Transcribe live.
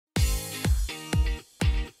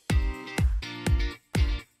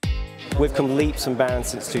We've come leaps and bounds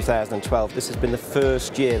since 2012. This has been the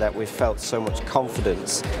first year that we've felt so much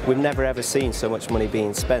confidence. We've never ever seen so much money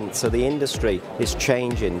being spent, so the industry is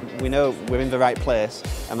changing. We know we're in the right place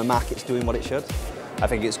and the market's doing what it should. I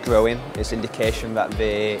think it's growing. It's indication that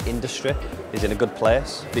the industry is in a good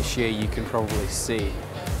place. This year you can probably see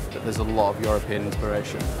that there's a lot of European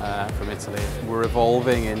inspiration from Italy. We're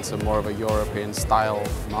evolving into more of a European style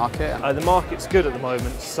market. The market's good at the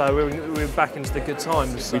moment, so we're back into the good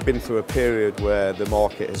times. We've been through a period where the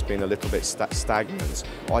market has been a little bit stagnant.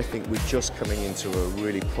 I think we're just coming into a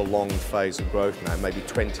really prolonged phase of growth now, maybe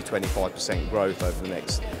 20–25% growth over the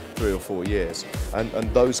next 3 or 4 years.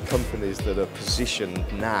 And those companies that are positioned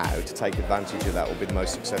now to take advantage of that will be the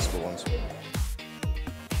most successful ones.